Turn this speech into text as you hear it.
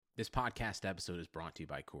This podcast episode is brought to you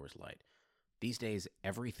by Coors Light. These days,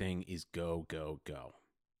 everything is go, go, go.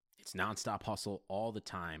 It's nonstop hustle all the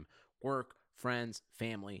time. Work, friends,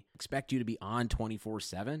 family expect you to be on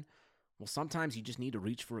 24/7. Well, sometimes you just need to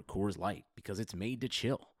reach for a Coors Light because it's made to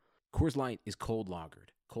chill. Coors Light is cold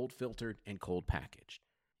lagered, cold filtered, and cold packaged.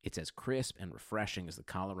 It's as crisp and refreshing as the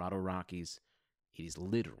Colorado Rockies. It is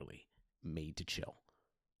literally made to chill.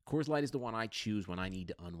 Coors Light is the one I choose when I need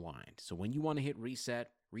to unwind. So when you want to hit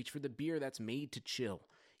reset, reach for the beer that's made to chill.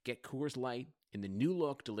 Get Coors Light in the new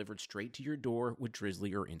look delivered straight to your door with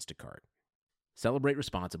Drizzly or Instacart. Celebrate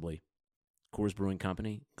responsibly. Coors Brewing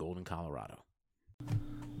Company, Golden, Colorado.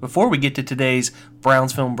 Before we get to today's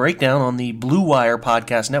Browns Film Breakdown on the Blue Wire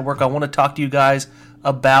Podcast Network, I want to talk to you guys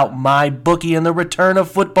about MyBookie and the return of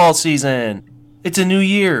football season. It's a new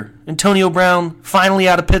year. Antonio Brown finally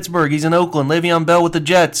out of Pittsburgh. He's in Oakland. Le'Veon Bell with the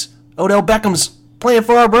Jets. Odell Beckham's playing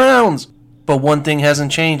for our Browns. But one thing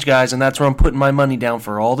hasn't changed, guys, and that's where I'm putting my money down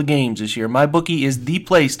for all the games this year. MyBookie is the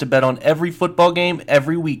place to bet on every football game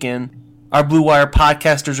every weekend. Our Blue Wire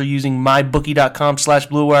podcasters are using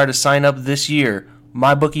mybookie.com/Blue Wire to sign up this year.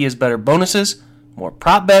 MyBookie has better bonuses, more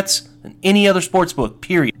prop bets than any other sportsbook,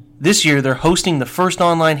 period. This year, they're hosting the first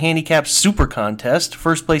online handicap super contest.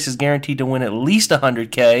 First place is guaranteed to win at least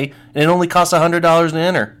 $100K, and it only costs $100 to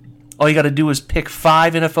enter. All you got to do is pick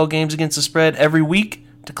 5 NFL games against the spread every week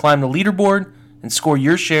to climb the leaderboard and score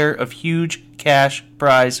your share of huge cash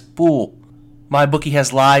prize pool. MyBookie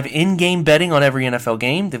has live in-game betting on every NFL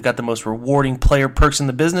game. They've got the most rewarding player perks in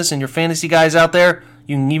the business, and your fantasy guys out there,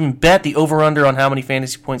 you can even bet the over-under on how many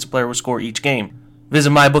fantasy points a player will score each game.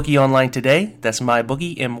 Visit MyBookie online today. That's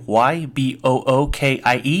MyBookie,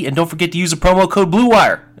 MyBookie, and don't forget to use the promo code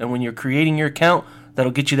BlueWire. And when you're creating your account,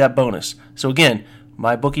 that'll get you that bonus. So again,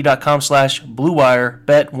 MyBookie.com/Blue Wire.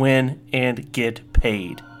 Bet, win, and get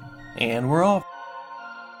paid. And we're off.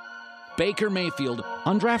 Baker Mayfield,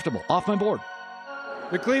 undraftable, off my board.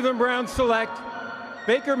 The Cleveland Browns select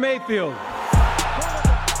Baker Mayfield. What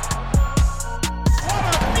a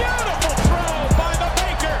beautiful throw by the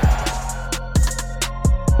Baker.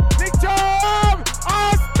 Big Tom!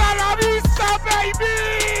 Hasta la vista,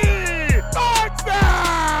 baby!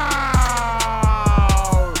 Touchdown!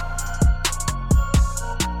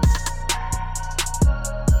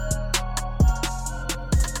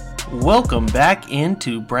 Welcome back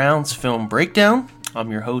into Browns Film Breakdown.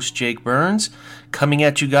 I'm your host, Jake Burns, coming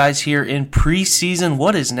at you guys here in preseason.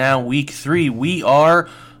 What is now week 3? We are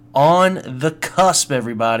on the cusp,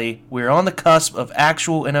 everybody. We're on the cusp of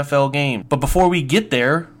actual NFL games. But before we get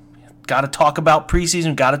there, got to talk about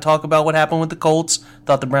preseason, got to talk about what happened with the Colts.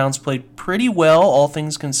 Thought the Browns played pretty well, all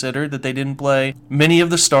things considered, that they didn't play many of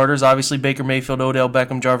the starters. Obviously, Baker Mayfield, Odell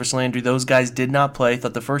Beckham, Jarvis Landry, those guys did not play.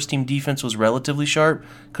 Thought the first team defense was relatively sharp.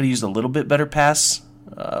 Could have used a little bit better pass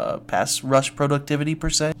rush productivity, per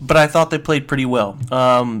se. But I thought they played pretty well.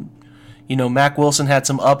 Mac Wilson had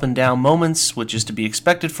some up and down moments, which is to be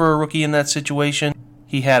expected for a rookie in that situation.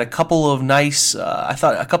 He had a couple of nice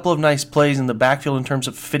plays in the backfield in terms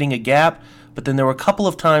of fitting a gap, but then there were a couple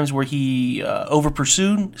of times where he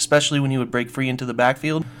over-pursued, especially when he would break free into the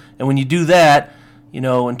backfield. And when you do that,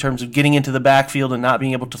 in terms of getting into the backfield and not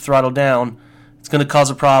being able to throttle down, it's going to cause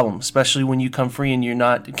a problem, especially when you come free and you're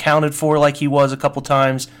not accounted for like he was a couple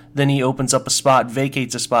times. Then he opens up a spot,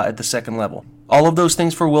 vacates a spot at the second level. All of those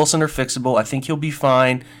things for Wilson are fixable. I think he'll be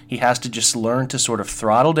fine. He has to just learn to sort of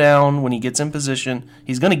throttle down when he gets in position.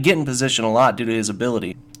 He's going to get in position a lot due to his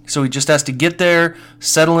ability. So he just has to get there,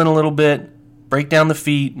 settle in a little bit, break down the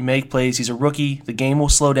feet, make plays. He's a rookie. The game will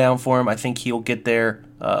slow down for him. I think he'll get there.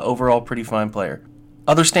 Overall, pretty fine player.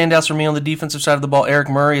 Other standouts for me on the defensive side of the ball, Eric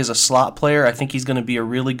Murray is a slot player. I think he's going to be a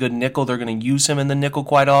really good nickel. They're going to use him in the nickel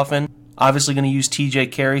quite often. Obviously going to use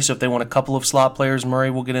TJ Carey, so if they want a couple of slot players,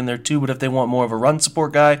 Murray will get in there too. But if they want more of a run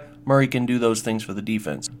support guy, Murray can do those things for the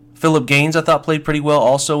defense. Phillip Gaines, I thought, played pretty well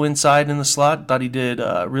also inside in the slot. Thought he did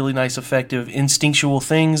really nice, effective, instinctual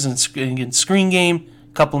things in screen game.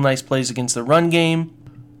 A couple nice plays against the run game.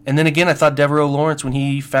 And then again, I thought Devereaux Lawrence, when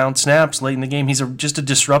he found snaps late in the game, he's just a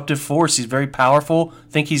disruptive force. He's very powerful. I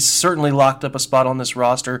think he's certainly locked up a spot on this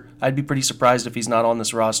roster. I'd be pretty surprised if he's not on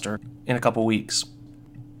this roster in a couple weeks.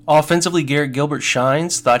 Offensively, Garrett Gilbert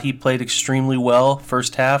shines. Thought he played extremely well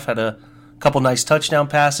first half. Had a couple nice touchdown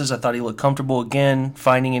passes. I thought he looked comfortable again,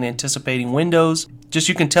 finding and anticipating windows. Just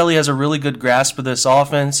you can tell he has a really good grasp of this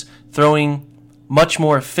offense, throwing much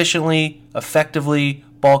more efficiently, effectively,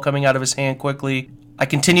 ball coming out of his hand quickly. I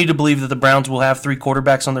continue to believe that the Browns will have 3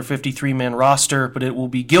 quarterbacks on their 53-man roster, but it will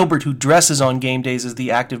be Gilbert who dresses on game days as the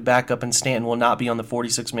active backup, and Stanton will not be on the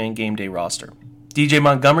 46-man game day roster. DJ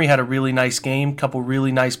Montgomery had a really nice game, couple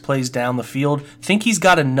really nice plays down the field. Think he's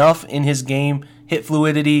got enough in his game, hit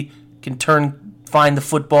fluidity, can find the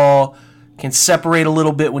football, can separate a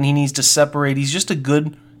little bit when he needs to separate. He's just a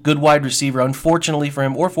good wide receiver. Unfortunately for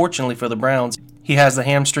him, or fortunately for the Browns, he has the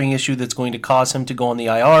hamstring issue that's going to cause him to go on the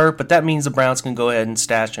IR, but that means the Browns can go ahead and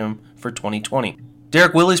stash him for 2020.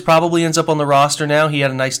 Derek Willis probably ends up on the roster now. He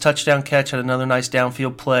had a nice touchdown catch, had another nice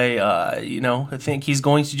downfield play. I think he's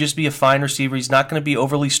going to just be a fine receiver. He's not going to be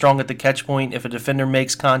overly strong at the catch point. If a defender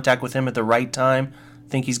makes contact with him at the right time, I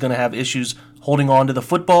think he's going to have issues holding on to the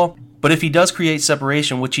football. But if he does create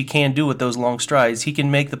separation, which he can do with those long strides, he can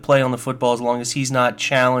make the play on the football as long as he's not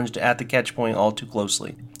challenged at the catch point all too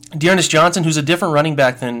closely. Dearness Johnson, who's a different running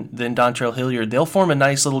back than Dontrell Hilliard, they'll form a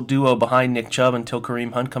nice little duo behind Nick Chubb until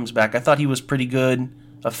Kareem Hunt comes back. I thought he was pretty good,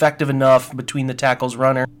 effective enough between the tackles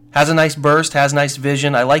runner. Has a nice burst, has nice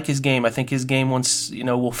vision. I like his game. I think his game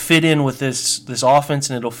will fit in with this offense,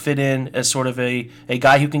 and it'll fit in as sort of a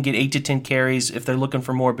guy who can get 8 to 10 carries if they're looking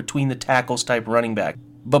for more between the tackles type running back.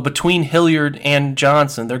 But between Hilliard and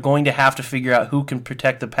Johnson, they're going to have to figure out who can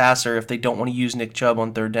protect the passer if they don't want to use Nick Chubb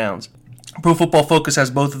on third downs. Pro Football Focus has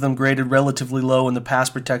both of them graded relatively low in the pass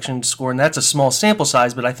protection score, and that's a small sample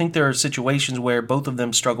size, but I think there are situations where both of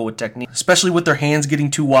them struggle with technique, especially with their hands getting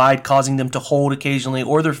too wide, causing them to hold occasionally,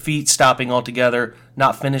 or their feet stopping altogether,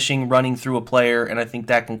 not finishing running through a player, and I think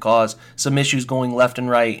that can cause some issues going left and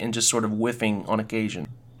right and just sort of whiffing on occasion.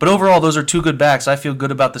 But overall, those are two good backs. I feel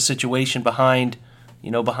good about the situation behind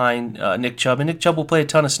Nick Chubb, and Nick Chubb will play a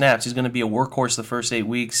ton of snaps. He's going to be a workhorse the first 8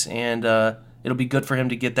 weeks, and it'll be good for him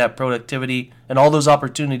to get that productivity and all those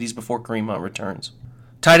opportunities before Kareem Hunt returns.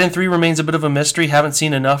 Tight end 3 remains a bit of a mystery. Haven't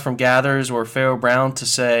seen enough from Gathers or Pharaoh Brown to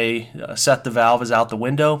say Seth DeValve is out the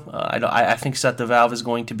window. I think Seth DeValve is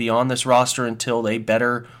going to be on this roster until a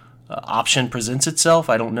better option presents itself.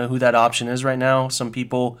 I don't know who that option is right now. Some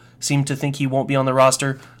people seem to think he won't be on the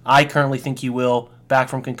roster. I currently think he will. Back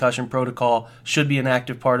from concussion protocol, should be an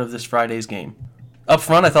active part of this Friday's game. Up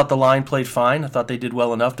front, I thought the line played fine. I thought they did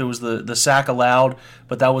well enough. There was the sack allowed,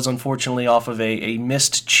 but that was unfortunately off of a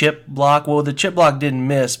missed chip block. Well, the chip block didn't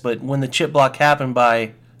miss, but when the chip block happened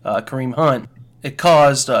by Kareem Hunt, it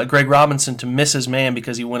caused Greg Robinson to miss his man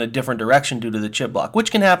because he went a different direction due to the chip block, which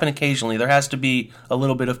can happen occasionally. There has to be a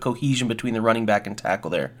little bit of cohesion between the running back and tackle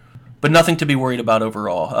there. But nothing to be worried about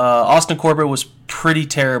overall. Austin Corbett was pretty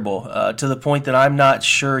terrible, to the point that I'm not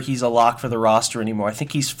sure he's a lock for the roster anymore. I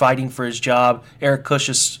think he's fighting for his job. Eric Kush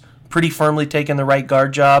is pretty firmly taking the right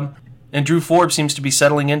guard job. And Drew Forbes seems to be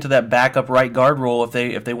settling into that backup right guard role if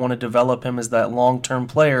they want to develop him as that long-term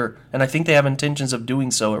player. And I think they have intentions of doing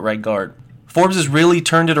so at right guard. Forbes has really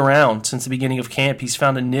turned it around since the beginning of camp. He's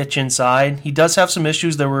found a niche inside. He does have some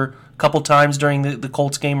issues. There were a couple times during the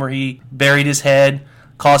Colts game where he buried his head,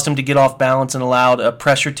 caused him to get off balance and allowed a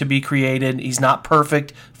pressure to be created. He's not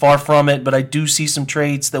perfect, far from it, but I do see some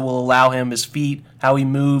traits that will allow him, his feet, how he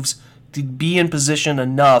moves, to be in position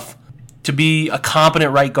enough to be a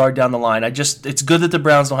competent right guard down the line. It's good that the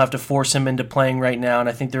Browns don't have to force him into playing right now, and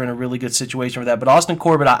I think they're in a really good situation for that. But Austin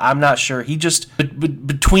Corbett, I'm not sure. He just,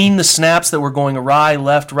 between the snaps that were going awry,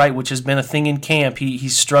 left, right, which has been a thing in camp,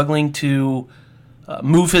 he's struggling to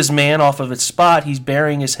move his man off of his spot. He's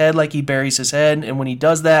burying his head like he buries his head, and when he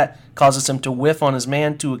does that, causes him to whiff on his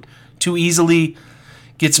man too easily,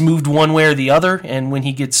 gets moved one way or the other, and when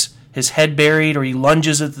he gets his head buried or he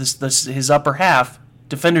lunges at his upper half,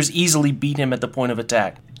 defenders easily beat him at the point of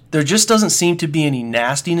attack. There just doesn't seem to be any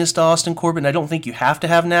nastiness to Austin Corbett, and I don't think you have to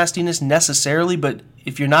have nastiness necessarily, but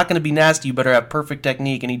if you're not going to be nasty, you better have perfect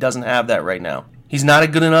technique, and he doesn't have that right now. He's not a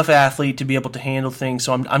good enough athlete to be able to handle things,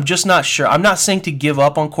 so I'm just not sure. I'm not saying to give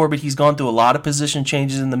up on Corbett. He's gone through a lot of position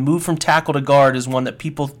changes, and the move from tackle to guard is one that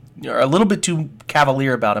people are a little bit too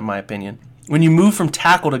cavalier about, in my opinion. When you move from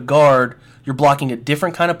tackle to guard, you're blocking a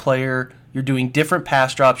different kind of player, you're doing different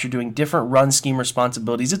pass drops, you're doing different run scheme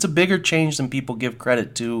responsibilities. It's a bigger change than people give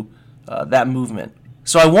credit to that movement.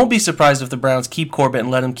 So I won't be surprised if the Browns keep Corbett and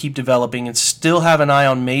let him keep developing and still have an eye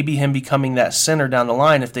on maybe him becoming that center down the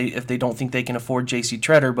line if they don't think they can afford J.C.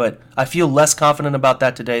 Tretter, but I feel less confident about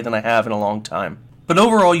that today than I have in a long time. But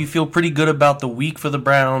overall, you feel pretty good about the week for the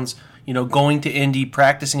Browns, going to Indy,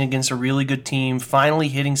 practicing against a really good team, finally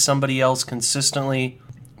hitting somebody else consistently,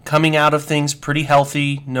 coming out of things pretty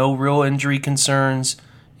healthy, no real injury concerns.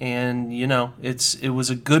 And, it was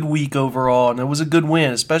a good week overall, and it was a good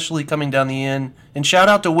win, especially coming down the end. And shout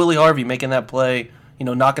out to Willie Harvey making that play,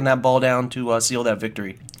 knocking that ball down to seal that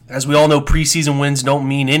victory. As we all know, preseason wins don't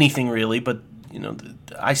mean anything really, but,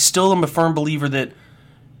 I still am a firm believer that,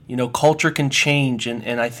 culture can change,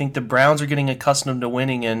 and I think the Browns are getting accustomed to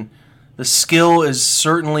winning, and the skill is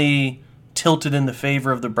certainly tilted in the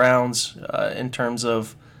favor of the Browns in terms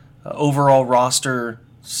of overall roster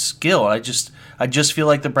skill. I just feel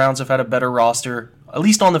like the Browns have had a better roster, at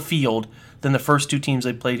least on the field, than the first two teams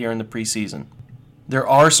they played here in the preseason. There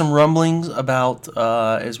are some rumblings about,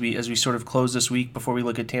 as we sort of close this week before we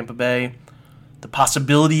look at Tampa Bay, the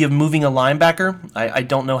possibility of moving a linebacker. I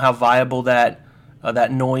don't know how viable that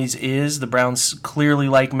noise is. The Browns clearly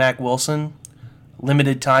like Mack Wilson.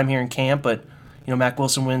 Limited time here in camp, but Mack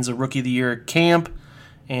Wilson wins a Rookie of the Year at camp,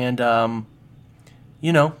 and Browns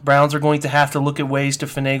are going to have to look at ways to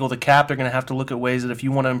finagle the cap. They're going to have to look at ways that if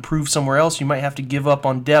you want to improve somewhere else, you might have to give up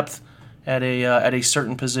on depth at a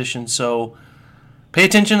certain position. So pay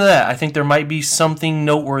attention to that. I think there might be something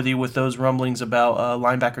noteworthy with those rumblings about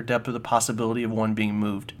linebacker depth or the possibility of one being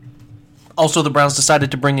moved. Also, the Browns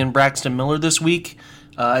decided to bring in Braxton Miller this week.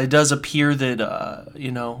 It does appear that,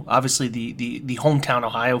 obviously the hometown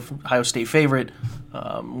Ohio State favorite,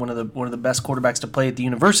 one of the best quarterbacks to play at the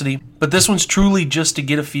university. But this one's truly just to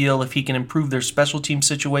get a feel if he can improve their special team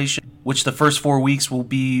situation, which the first 4 weeks will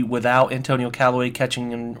be without Antonio Callaway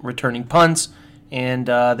catching and returning punts, and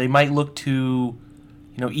they might look to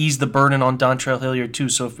ease the burden on Dontrell Hilliard too.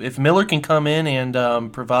 So if Miller can come in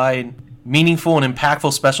and provide meaningful and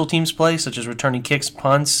impactful special teams play, such as returning kicks,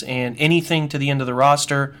 punts, and anything to the end of the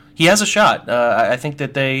roster, he has a shot. I think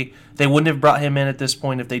that they wouldn't have brought him in at this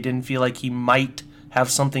point if they didn't feel like he might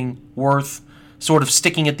have something worth sort of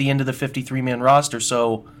sticking at the end of the 53-man roster.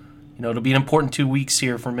 So, it'll be an important 2 weeks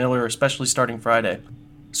here for Miller, especially starting Friday.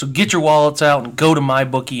 So get your wallets out and go to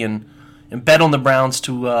MyBookie and bet on the Browns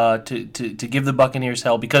to give the Buccaneers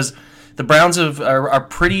hell, because the Browns are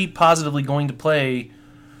pretty positively going to play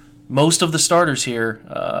most of the starters here,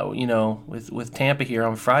 with Tampa here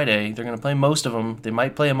on Friday. They're going to play most of them. They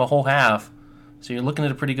might play them a whole half. So you're looking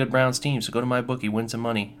at a pretty good Browns team. So go to MyBookie, win some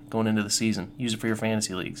money going into the season. Use it for your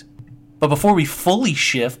fantasy leagues. But before we fully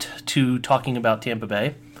shift to talking about Tampa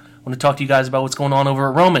Bay, I want to talk to you guys about what's going on over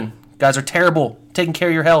at Roman. Guys are terrible taking care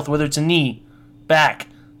of your health, whether it's a knee, back,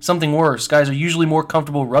 something worse. Guys are usually more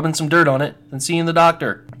comfortable rubbing some dirt on it than seeing the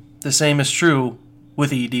doctor. The same is true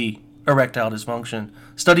with ED, erectile dysfunction.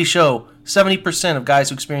 Studies show 70% of guys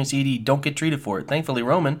who experience ED don't get treated for it. Thankfully,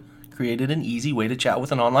 Roman created an easy way to chat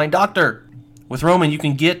with an online doctor. With Roman, you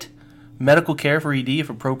can get medical care for ED if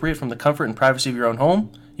appropriate from the comfort and privacy of your own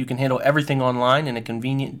home. You can handle everything online in a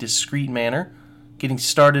convenient, discreet manner. Getting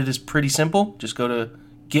started is pretty simple. Just go to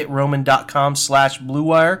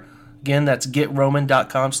GetRoman.com/BlueWire. Again, that's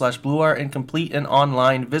GetRoman.com/BlueWire and complete an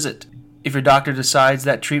online visit. If your doctor decides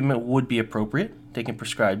that treatment would be appropriate, they can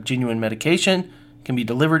prescribe genuine medication, can be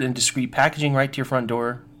delivered in discreet packaging right to your front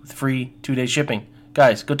door with free 2-day shipping.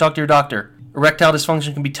 Guys, go talk to your doctor. Erectile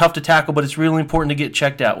dysfunction can be tough to tackle, but it's really important to get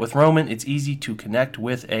checked out. With Roman, it's easy to connect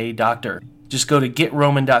with a doctor. Just go to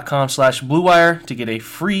GetRoman.com/BlueWire to get a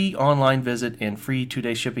free online visit and free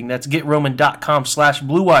 2-day shipping. That's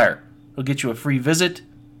GetRoman.com/BlueWire. It'll get you a free visit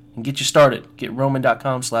and get you started.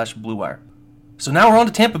 GetRoman.com/BlueWire. So now we're on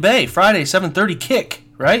to Tampa Bay. Friday, 7:30 kick,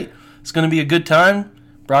 right? It's going to be a good time.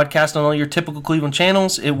 Broadcast on all your typical Cleveland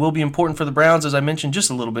channels. It will be important for the Browns, as I mentioned just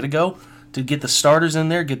a little bit ago, to get the starters in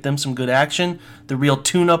there, get them some good action. The real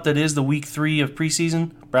tune-up that is the week 3 of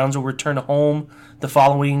preseason. Browns will return home the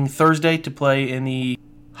following Thursday to play in the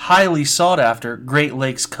highly sought-after Great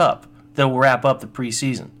Lakes Cup that will wrap up the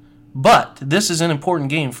preseason. But this is an important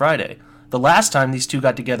game Friday. The last time these two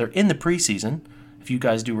got together in the preseason, if you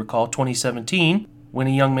guys do recall, 2017, when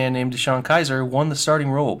a young man named Deshaun Kaiser won the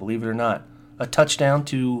starting role, believe it or not. A touchdown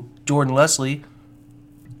to Jordan Leslie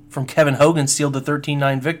from Kevin Hogan sealed the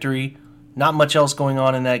 13-9 victory. Not much else going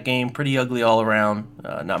on in that game. Pretty ugly all around.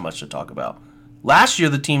 Not much to talk about. Last year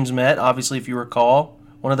the teams met, obviously, if you recall.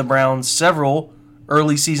 One of the Browns' several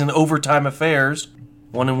early season overtime affairs.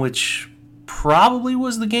 One in which probably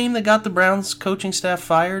was the game that got the Browns coaching staff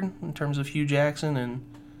fired in terms of Hugh Jackson and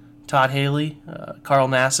Todd Haley. Carl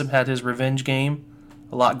Nassib had his revenge game.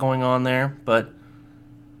 A lot going on there. But,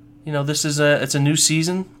 it's a new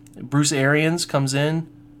season. Bruce Arians comes in.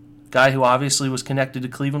 Guy who obviously was connected to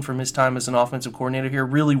Cleveland from his time as an offensive coordinator here.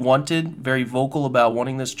 Really wanted, very vocal about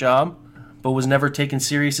wanting this job, but was never taken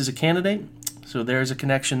serious as a candidate. So there's a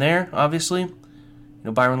connection there, obviously.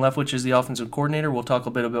 Byron Leftwich is the offensive coordinator. We'll talk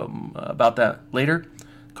a bit about that later.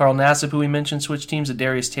 Carl Nassib, who we mentioned, switched teams to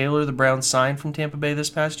Darius Taylor. The Browns signed from Tampa Bay this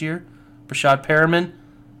past year. Brashad Perriman,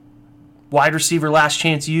 wide receiver last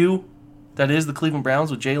chance U. That is the Cleveland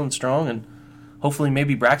Browns with Jalen Strong and hopefully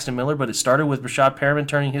maybe Braxton Miller, but it started with Brashad Perriman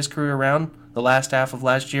turning his career around the last half of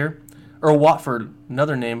last year. Earl Watford,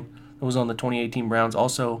 another name that was on the 2018 Browns,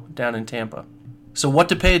 also down in Tampa. So what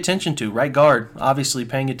to pay attention to? Right guard, obviously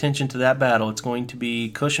paying attention to that battle. It's going to be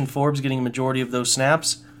Cush and Forbes getting a majority of those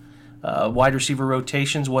snaps. Wide receiver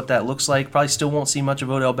rotations, what that looks like. Probably still won't see much of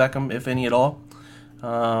Odell Beckham, if any at all.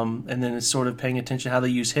 And then it's sort of paying attention to how they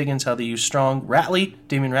use Higgins, how they use Strong.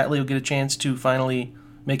 Damian Ratley will get a chance to finally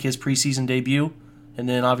make his preseason debut. And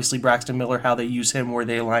then obviously Braxton Miller, how they use him, where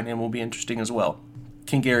they align him will be interesting as well.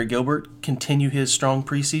 Can Gary Gilbert continue his strong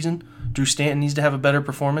preseason? Drew Stanton needs to have a better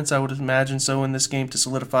performance, I would imagine so, in this game to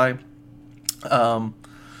solidify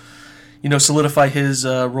his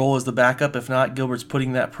role as the backup. If not, Gilbert's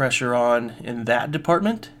putting that pressure on in that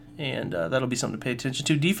department, and that'll be something to pay attention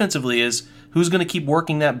to. Defensively is who's going to keep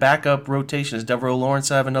working that backup rotation. Does Devereaux Lawrence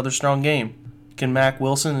have another strong game? Can Mac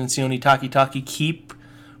Wilson and Sione Takitaki keep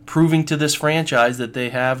proving to this franchise that they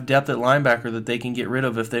have depth at linebacker that they can get rid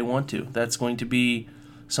of if they want to? That's going to be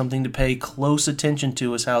something to pay close attention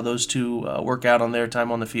to, is how those two work out on their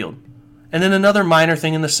time on the field. And then another minor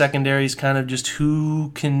thing in the secondary is kind of just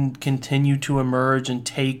who can continue to emerge and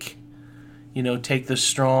take the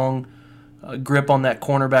strong grip on that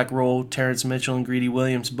cornerback role. Terrence Mitchell and Greedy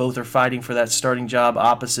Williams both are fighting for that starting job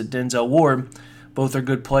opposite Denzel Ward. Both are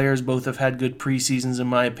good players. Both have had good preseasons, in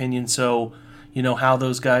my opinion. So, how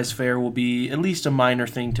those guys fare will be at least a minor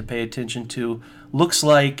thing to pay attention to. Looks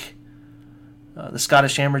like the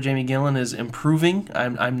Scottish Hammer, Jamie Gillan, is improving.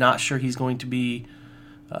 I'm not sure he's going to be...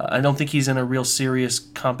 I don't think he's in a real serious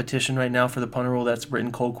competition right now for the punter role. That's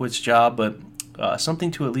Britton Colquitt's job, but something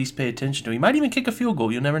to at least pay attention to. He might even kick a field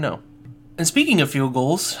goal. You'll never know. And speaking of field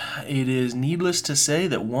goals, it is needless to say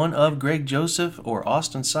that one of Greg Joseph or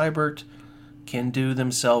Austin Seibert can do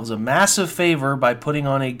themselves a massive favor by putting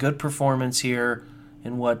on a good performance here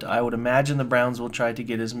in what I would imagine the Browns will try to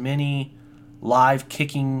get as many live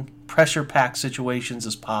kicking pressure-packed situations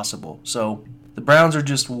as possible. So the Browns are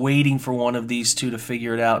just waiting for one of these two to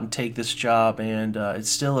figure it out and take this job, and it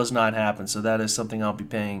still has not happened. So that is something I'll be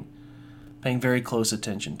paying very close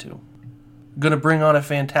attention to. I'm going to bring on a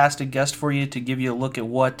fantastic guest for you to give you a look at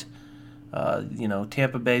what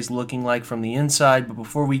Tampa Bay's looking like from the inside. But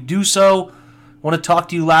before we do so, I want to talk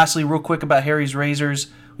to you lastly real quick about Harry's Razors.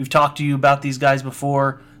 We've talked to you about these guys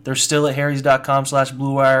before. They're still at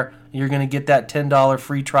harrys.com/bluewire. You're going to get that $10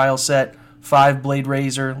 free trial set, 5-blade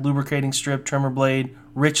razor, lubricating strip, trimmer blade,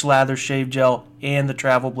 rich lather shave gel, and the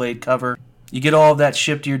travel blade cover. You get all of that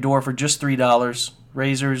shipped to your door for just $3.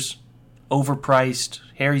 Razors, overpriced.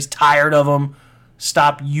 Harry's tired of them.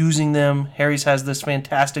 Stop using them. Harry's has this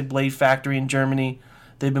fantastic blade factory in Germany.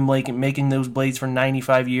 They've been making those blades for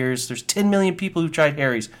 95 years. There's 10 million people who tried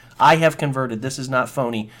Harry's. I have converted. This is not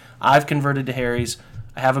phony. I've converted to Harry's.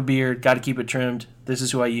 I have a beard. Got to keep it trimmed. This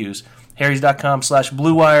is who I use.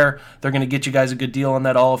 harrys.com/bluewire. They're going to get you guys a good deal on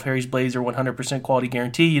that. All of Harry's blades are 100% quality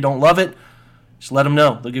guarantee. You don't love it, just let them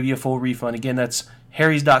know. They'll give you a full refund. Again, that's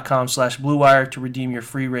harrys.com/bluewire to redeem your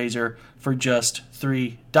free razor for just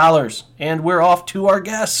 $3. And we're off to our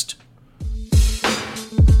guest.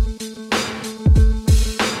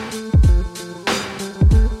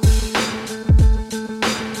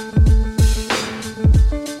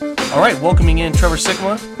 All right, welcoming in Trevor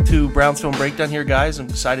Sikkema to Browns Film Breakdown here, guys. I'm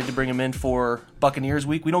excited to bring him in for Buccaneers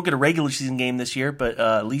Week. We don't get a regular season game this year, but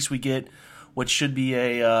at least we get what should be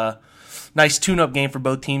a nice tune-up game for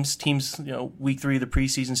both teams. Week 3 of the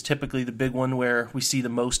preseason is typically the big one where we see the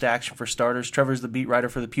most action for starters. Trevor's the beat writer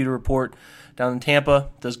for the Pewter Report down in Tampa.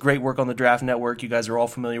 Does great work on the Draft Network. You guys are all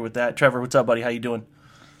familiar with that. Trevor, what's up, buddy? How you doing?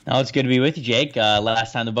 Oh, it's good to be with you, Jake.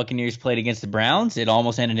 Last time the Buccaneers played against the Browns, it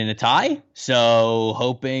almost ended in a tie. So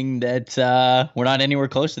hoping that we're not anywhere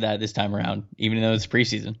close to that this time around, even though it's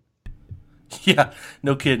preseason. Yeah,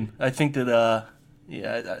 no kidding. I think that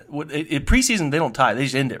preseason they don't tie; they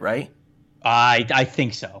just end it, right? I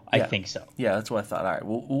think so. I think so. Yeah, that's what I thought. All right,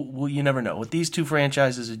 well, you never know with these two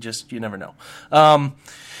franchises. You never know.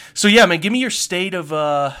 So yeah, man, give me your state of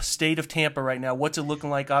Tampa right now. What's it looking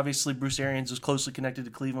like? Obviously, Bruce Arians was closely connected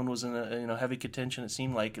to Cleveland, was in a heavy contention. It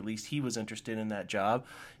seemed like at least he was interested in that job.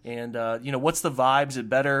 And what's the vibes? Is it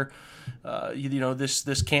better?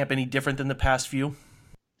 This camp any different than the past few?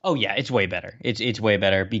 Oh yeah, it's way better. It's way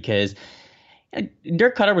better because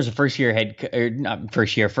Dirk Cutter was a first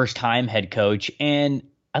time head coach, and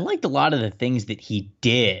I liked a lot of the things that he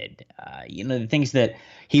did. The things that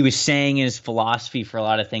he was saying in his philosophy for a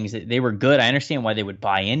lot of things, that they were good. I understand why they would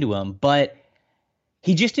buy into him, but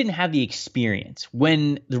he just didn't have the experience.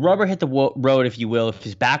 When the rubber hit the road, if you will, if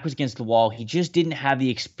his back was against the wall, he just didn't have the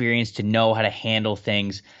experience to know how to handle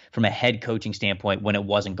things from a head coaching standpoint when it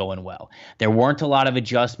wasn't going well. There weren't a lot of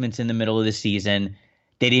adjustments in the middle of the season.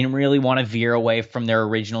 They didn't really want to veer away from their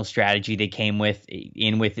original strategy they came with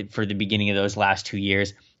it for the beginning of those last 2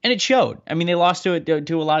 years. And it showed. I mean, they lost to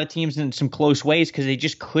a lot of teams in some close ways because they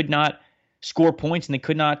just could not score points and they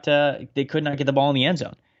could not get the ball in the end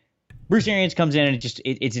zone. Bruce Arians comes in and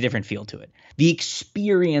it's a different feel to it. The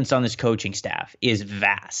experience on this coaching staff is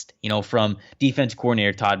vast. From defense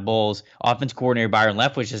coordinator Todd Bowles, offense coordinator Byron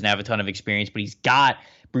Leftwich doesn't have a ton of experience, but he's got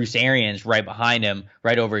Bruce Arians right behind him,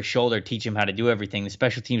 right over his shoulder, teach him how to do everything. The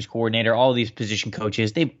special teams coordinator, all these position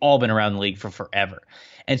coaches, they've all been around the league for forever.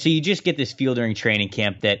 And so you just get this feel during training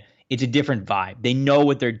camp that it's a different vibe. They know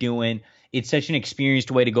what they're doing. It's such an experienced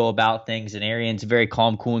way to go about things, and Arians very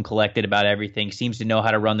calm, cool, and collected about everything, seems to know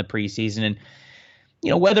how to run the preseason.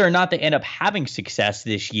 And, whether or not they end up having success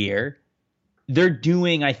this year, they're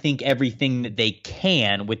doing, I think, everything that they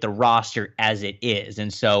can with the roster as it is.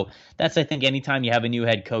 And so that's, I think, anytime you have a new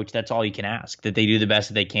head coach, that's all you can ask, that they do the best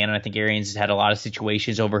that they can. And I think Arians has had a lot of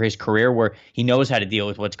situations over his career where he knows how to deal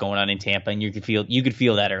with what's going on in Tampa, and you could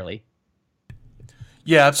feel that early.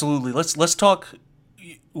 Yeah, absolutely. Let's talk.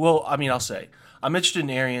 Well, I mean, I'll say I'm interested in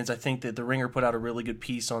Arians. I think that the Ringer put out a really good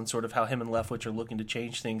piece on sort of how him and Leftwich are looking to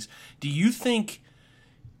change things. Do you think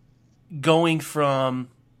going from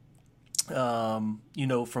from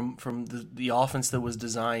the offense that was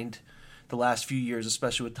designed the last few years,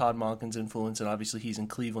 especially with Todd Monken's influence, and obviously he's in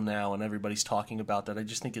Cleveland now and everybody's talking about that. I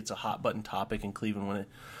just think it's a hot button topic in Cleveland when it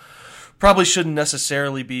probably shouldn't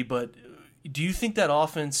necessarily be. But do you think that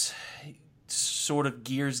offense sort of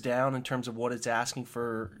gears down in terms of what it's asking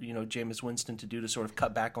for, Jameis Winston to do to sort of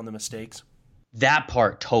cut back on the mistakes? That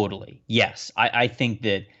part, totally. Yes. I think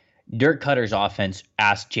that Dirk Cutter's offense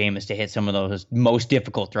asked Jameis to hit some of those most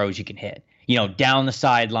difficult throws you can hit. Down the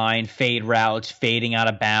sideline, fade routes, fading out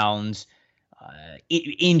of bounds,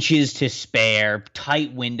 inches to spare,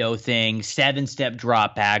 tight window things, 7-step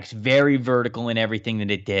dropbacks, very vertical in everything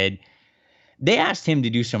that it did. They asked him to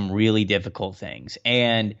do some really difficult things.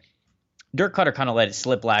 And Dirk Cutter kind of let it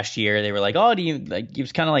slip last year. They were like, "Oh, it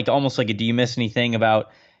was kind of like almost like do you miss anything about,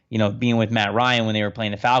 being with Matt Ryan when they were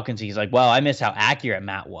playing the Falcons?" He's like, "Well, I miss how accurate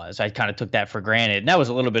Matt was. I kind of took that for granted." And that was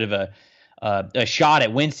a little bit of a shot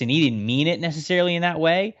at Winston. He didn't mean it necessarily in that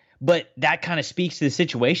way, but that kind of speaks to the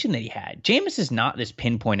situation that he had. Jameis is not this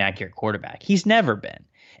pinpoint accurate quarterback. He's never been.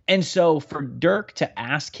 And so for Dirk to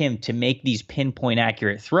ask him to make these pinpoint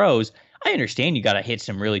accurate throws, I understand you got to hit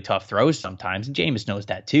some really tough throws sometimes, and Jameis knows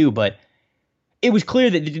that too, but it was clear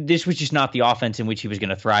that this was just not the offense in which he was going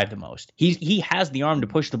to thrive the most. He has the arm to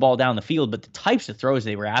push the ball down the field, but the types of throws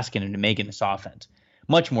they were asking him to make in this offense,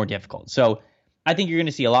 much more difficult. So I think you're going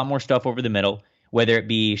to see a lot more stuff over the middle, whether it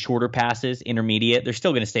be shorter passes, intermediate. They're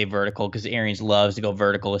still going to stay vertical because Arians loves to go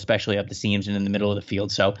vertical, especially up the seams and in the middle of the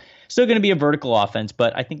field. So still going to be a vertical offense,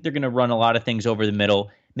 but I think they're going to run a lot of things over the middle,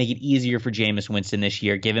 make it easier for Jameis Winston this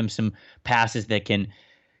year, give him some passes that can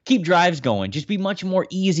keep drives going, just be much more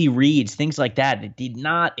easy reads, things like that did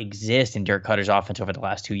not exist in Dirk Cutter's offense over the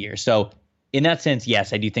last 2 years. So in that sense,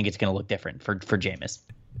 yes, I do think it's going to look different for Jameis.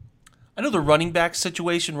 I know the running back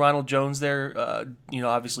situation, Ronald Jones there,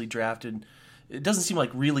 obviously drafted. It doesn't seem like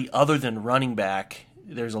really other than running back,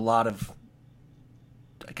 there's a lot of,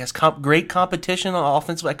 I guess, great competition on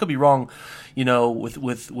offense. I could be wrong,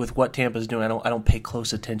 with what Tampa's doing. I don't pay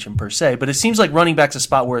close attention per se, but it seems like running back's a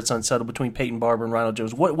spot where it's unsettled between Peyton Barber and Ronald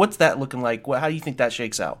Jones. What's that looking like? How do you think that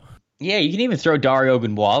shakes out? Yeah, you can even throw Dario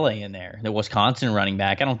Ogunbowale in there, the Wisconsin running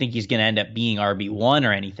back. I don't think he's going to end up being RB1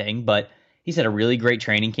 or anything, but he's had a really great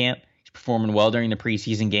training camp. He's performing well during the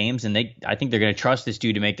preseason games, and I think they're going to trust this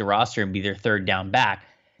dude to make the roster and be their third down back.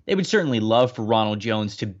 They would certainly love for Ronald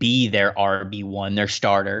Jones to be their RB1, their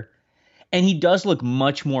starter. And he does look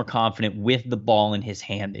much more confident with the ball in his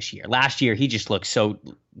hand this year. Last year, he just looked so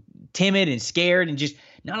timid and scared and just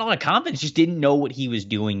not a lot of confidence, just didn't know what he was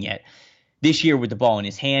doing yet. This year with the ball in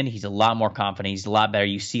his hand, he's a lot more confident. He's a lot better.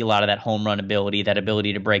 You see a lot of that home run ability, that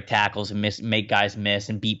ability to break tackles and make guys miss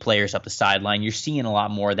and beat players up the sideline. You're seeing a lot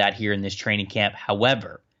more of that here in this training camp.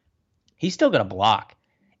 However, he's still going to block.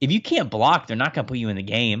 If you can't block, they're not going to put you in the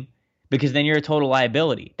game, because then you're a total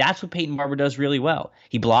liability. That's what Peyton Barber does really well.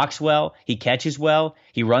 He blocks well. He catches well.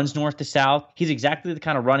 He runs north to south. He's exactly the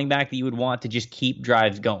kind of running back that you would want to just keep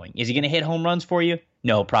drives going. Is he going to hit home runs for you?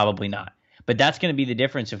 No, probably not. But that's going to be the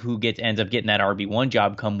difference of who ends up getting that RB1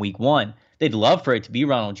 job come week one. They'd love for it to be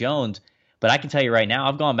Ronald Jones, but I can tell you right now,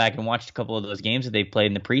 I've gone back and watched a couple of those games that they've played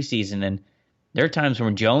in the preseason, and there are times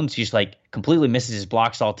when Jones just completely misses his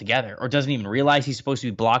blocks altogether, or doesn't even realize he's supposed to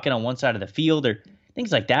be blocking on one side of the field, or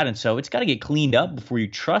things like that. And so it's got to get cleaned up before you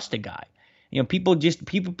trust a guy.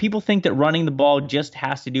 People think that running the ball just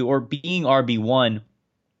has to do, or being RB1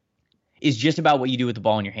 is just about what you do with the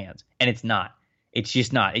ball in your hands. And it's not. It's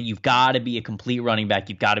just not. You've got to be a complete running back.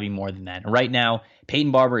 You've got to be more than that. And right now,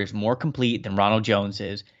 Peyton Barber is more complete than Ronald Jones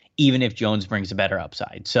is, even if Jones brings a better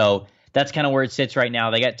upside. So that's kind of where it sits right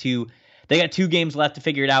now. They got two games left to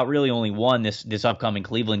figure it out. Really only one, this upcoming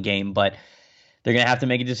Cleveland game, but they're going to have to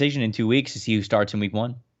make a decision in 2 weeks to see who starts in week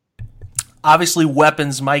 1. Obviously,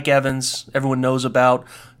 weapons, Mike Evans, everyone knows about.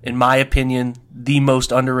 In my opinion, the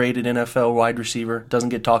most underrated NFL wide receiver. Doesn't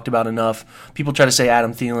get talked about enough. People try to say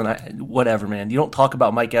Adam Thielen. Whatever, man. You don't talk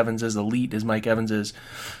about Mike Evans as elite as Mike Evans is.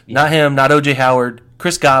 Yeah. Not him, not O.J. Howard.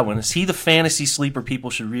 Chris Godwin. Is he the fantasy sleeper people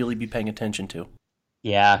should really be paying attention to?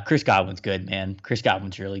 Yeah, Chris Godwin's good, man. Chris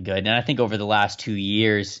Godwin's really good. And I think over the last 2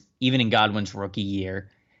 years, even in Godwin's rookie year,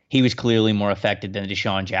 he was clearly more effective than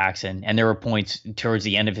Deshaun Jackson. And there were points towards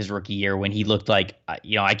the end of his rookie year when he looked like,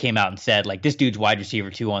 I came out and said, like, this dude's wide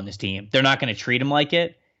receiver 2 on this team. They're not going to treat him like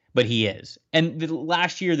it, but he is. And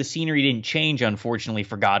last year, the scenery didn't change, unfortunately,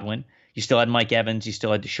 for Godwin. You still had Mike Evans, you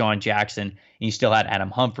still had Deshaun Jackson, and you still had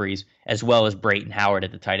Adam Humphries, as well as Brayton Howard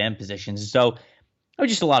at the tight end positions. And so there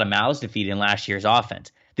was just a lot of mouths to feed in last year's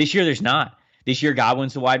offense. This year, there's not. This year,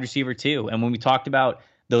 Godwin's the wide receiver 2. And when we talked about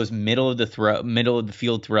those middle of the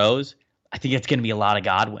field throws, I think it's going to be a lot of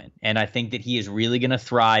Godwin. And I think that he is really going to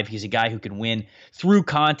thrive. He's a guy who can win through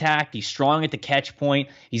contact. He's strong at the catch point.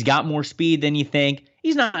 He's got more speed than you think.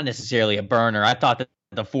 He's not necessarily a burner. I thought that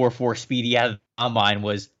the 4.4 speed he had at the combine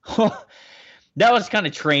was that was kind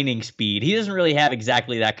of training speed. He doesn't really have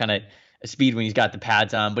exactly that kind of speed when he's got the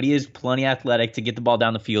pads on, but he is plenty athletic to get the ball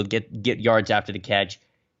down the field, get yards after the catch.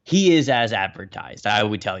 He is as advertised. I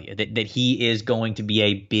would tell you that he is going to be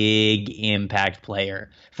a big impact player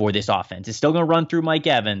for this offense. It's still going to run through Mike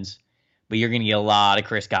Evans, but you're going to get a lot of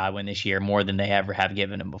Chris Godwin this year, more than they ever have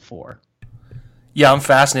given him before. Yeah, I'm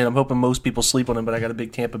fascinated. I'm hoping most people sleep on him, but I got a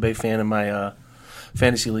big Tampa Bay fan in my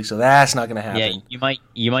fantasy league, so that's not going to happen. Yeah,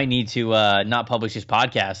 you might need to not publish this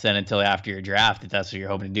podcast then until after your draft if that's what you're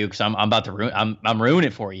hoping to do, because I'm about to I'm ruining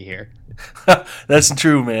it for you here. That's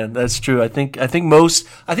true, man. That's true. I think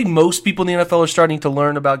most people in the NFL are starting to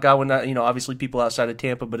learn about Godwin. Obviously people outside of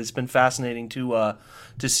Tampa, but it's been fascinating to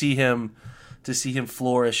see him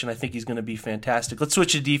flourish, and I think he's going to be fantastic. Let's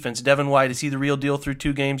switch to defense. Devin White, is he the real deal through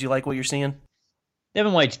 2 games? You like what you're seeing?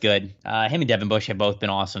 Devin White's good. Him and Devin Bush have both been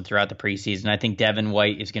awesome throughout the preseason. I think Devin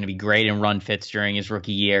White is going to be great in run fits during his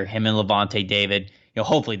rookie year. Him and Levante David,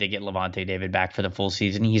 hopefully they get Levante David back for the full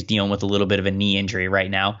season. He's dealing with a little bit of a knee injury right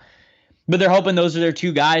now. But they're hoping those are their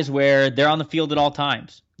 2 guys where they're on the field at all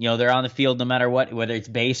times. They're on the field no matter what, whether it's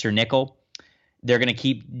base or nickel. They're going to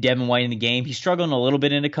keep Devin White in the game. He's struggling a little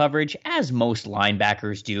bit into coverage, as most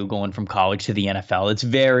linebackers do going from college to the NFL. It's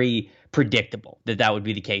very predictable that would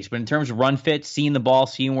be the case. But in terms of run fit, seeing the ball,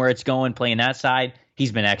 seeing where it's going, playing that side,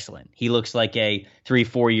 he's been excellent. He looks like a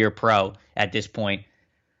 3-4 year pro at this point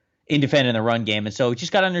in defending the run game. And so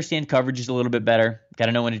just got to understand coverages a little bit better. Got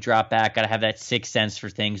to know when to drop back. Got to have that sixth sense for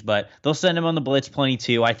things. But they'll send him on the blitz plenty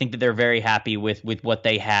too. I think that they're very happy with what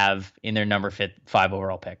they have in their number 5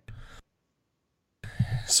 overall pick.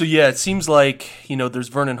 So, yeah, it seems like, there's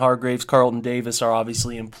Vernon Hargraves, Carlton Davis are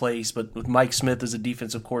obviously in place, but with Mike Smith as a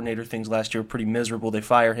defensive coordinator, things last year were pretty miserable. They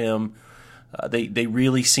fire him. They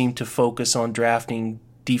really seem to focus on drafting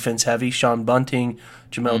defense heavy. Sean Bunting,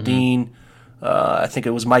 Jamel Dean, I think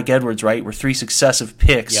it was Mike Edwards, right, were 3 successive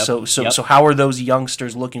picks. Yep. So how are those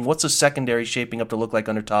youngsters looking? What's the secondary shaping up to look like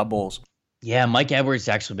under Todd Bowles? Yeah, Mike Edwards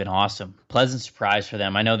has actually been awesome. Pleasant surprise for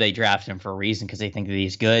them. I know they drafted him for a reason because they think that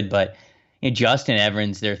he's good, but Justin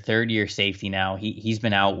Evans, their 3rd-year safety now, he's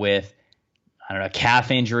been out with, calf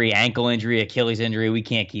injury, ankle injury, Achilles injury. We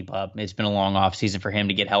can't keep up. It's been a long offseason for him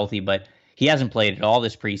to get healthy, but he hasn't played at all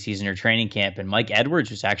this preseason or training camp, and Mike Edwards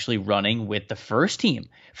was actually running with the first team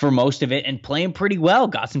for most of it and playing pretty well.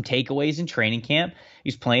 Got some takeaways in training camp.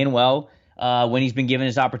 He's playing well when he's been given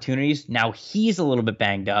his opportunities. Now he's a little bit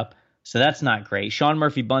banged up, so that's not great. Sean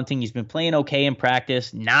Murphy-Bunting, he's been playing okay in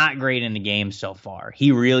practice, not great in the games so far.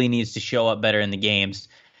 He really needs to show up better in the games.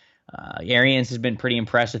 Arians has been pretty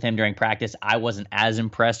impressed with him during practice. I wasn't as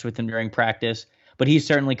impressed with him during practice, but he's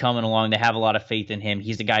certainly coming along. They have a lot of faith in him.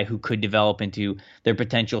 He's a guy who could develop into their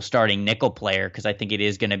potential starting nickel player, because I think it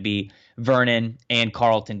is going to be Vernon and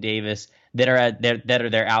Carlton Davis that are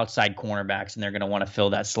their outside cornerbacks, and they're going to want to fill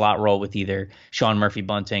that slot role with either Sean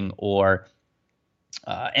Murphy-Bunting or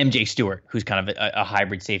MJ Stewart, who's kind of a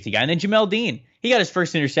hybrid safety guy. And then Jamel Dean, he got his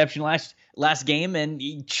first interception last game, and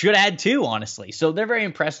he should have had 2, honestly. So they're very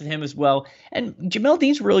impressed with him as well. And Jamel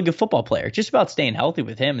Dean's a really good football player. Just about staying healthy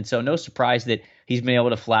with him. And so no surprise that he's been able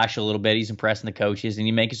to flash a little bit. He's impressing the coaches, and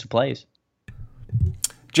he's making some plays.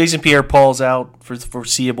 Jason Pierre-Paul's out for the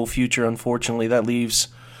foreseeable future, unfortunately. That leaves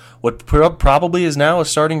what probably is now a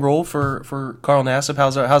starting role for Carl Nassib.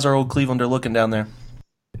 How's our old Clevelander looking down there?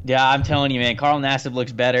 Yeah, I'm telling you, man, Carl Nassib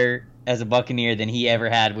looks better as a Buccaneer than he ever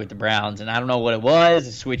had with the Browns. And I don't know what it was,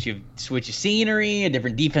 a switch of scenery, a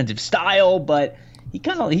different defensive style, but he's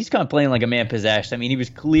kind of playing like a man possessed. I mean, he was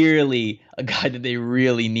clearly a guy that they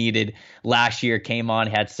really needed last year, came on,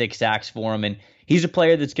 had 6 sacks for him, and he's a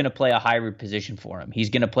player that's going to play a hybrid position for him. He's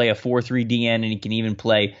going to play a 4-3 DN, and he can even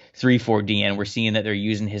play 3-4 DN. We're seeing that they're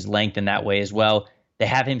using his length in that way as well. They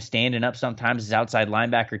have him standing up sometimes as outside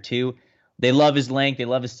linebacker too. They love his length. They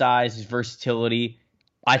love his size, his versatility.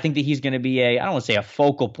 I think that he's going to be I don't want to say a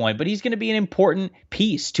focal point, but he's going to be an important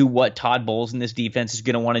piece to what Todd Bowles and this defense is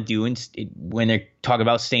going to want to do when they're talking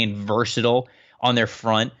about staying versatile on their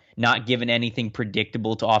front, not giving anything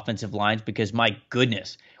predictable to offensive lines, because my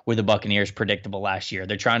goodness, were the Buccaneers predictable last year.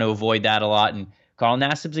 They're trying to avoid that a lot, and Carl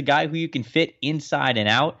Nassib's a guy who you can fit inside and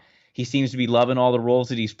out. He seems to be loving all the roles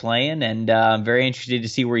that he's playing, and I'm very interested to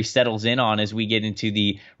see where he settles in on as we get into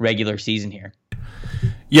the regular season here.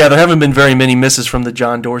 Yeah, there haven't been very many misses from the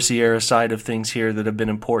John Dorsey era side of things here that have been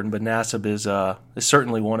important, but Nassib is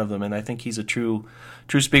certainly one of them, and I think he's a true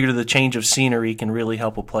speaker to the change of scenery. Can really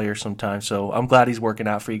help a player sometimes. So I'm glad he's working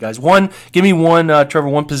out for you guys. Give me one, Trevor,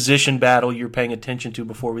 one position battle you're paying attention to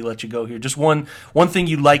before we let you go here. Just one thing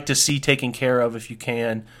you'd like to see taken care of if you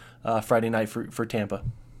can Friday night for Tampa.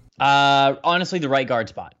 Honestly, the right guard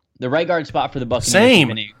spot. The right guard spot for the Buccaneers.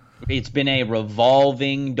 Same. It's been a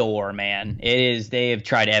revolving door, man. They have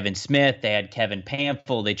tried Evan Smith. They had Kevin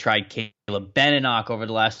Pamphile. They tried Caleb Benenoch over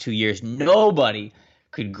the last 2 years. Nobody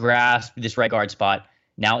could grasp this right guard spot.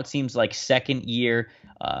 Now it seems like second-year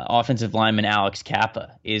offensive lineman Alex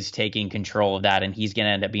Kappa is taking control of that, and he's going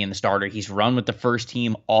to end up being the starter. He's run with the first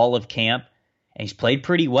team all of camp, and he's played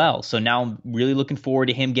pretty well. So now I'm really looking forward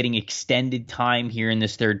to him getting extended time here in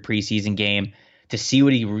this third preseason game to see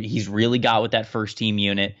what he's really got with that first-team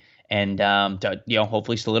unit, and to,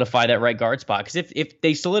 hopefully solidify that right guard spot. Because if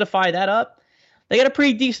they solidify that up, they got a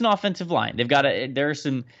pretty decent offensive line. There are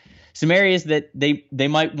some areas that they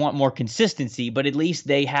might want more consistency, but at least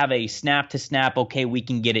they have a snap-to-snap, okay, we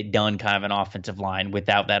can get it done kind of an offensive line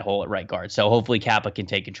without that hole at right guard. So hopefully Kappa can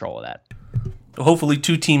take control of that. Hopefully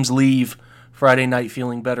 2 teams leave Friday night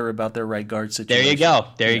feeling better about their right guard situation. There you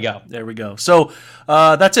go. There we go. So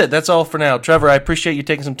that's it. That's all for now. Trevor, I appreciate you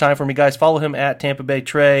taking some time for me, guys. Follow him at Tampa Bay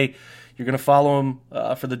Trey. You're going to follow him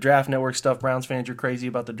for the Draft Network stuff. Browns fans, you're crazy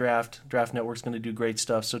about the draft. Draft Network's going to do great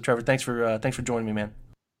stuff. So, Trevor, thanks for joining me, man.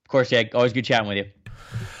 Of course, Jake. Always good chatting with you.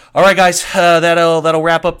 All right, guys, that'll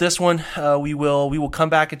wrap up this one. We will come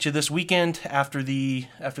back at you this weekend after the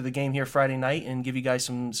game here Friday night and give you guys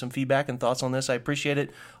some feedback and thoughts on this. I appreciate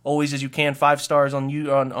it always as you can. 5 stars on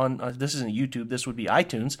this isn't YouTube, this would be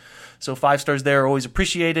iTunes. So 5 stars there, always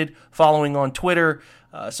appreciated. Following on Twitter,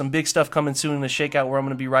 some big stuff coming soon in the Shakeout where I'm going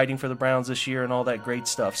to be writing for the Browns this year and all that great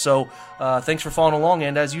stuff. So thanks for following along,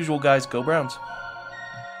 and as usual, guys, go Browns.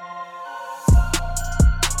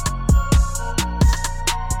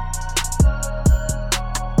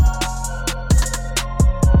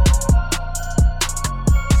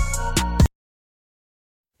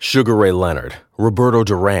 Sugar Ray Leonard, Roberto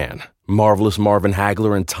Duran, Marvelous Marvin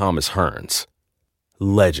Hagler, and Thomas Hearns.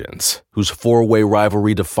 Legends, whose 4-way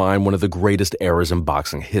rivalry defined one of the greatest eras in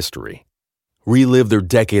boxing history. Relive their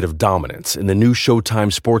decade of dominance in the new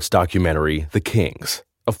Showtime sports documentary, The Kings,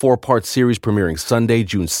 a 4-part series premiering Sunday,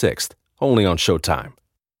 June 6th, only on Showtime.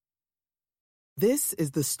 This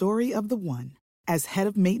is the story of the one. As head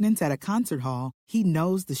of maintenance at a concert hall, he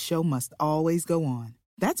knows the show must always go on.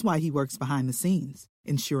 That's why he works behind the scenes,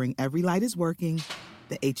 ensuring every light is working,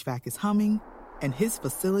 the HVAC is humming, and his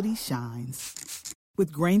facility shines.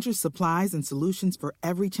 With Grainger's supplies and solutions for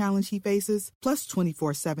every challenge he faces, plus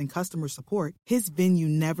 24/7 customer support, his venue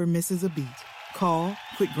never misses a beat. Call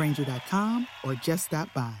quickgrainger.com or just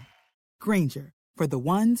stop by. Grainger, for the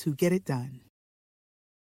ones who get it done.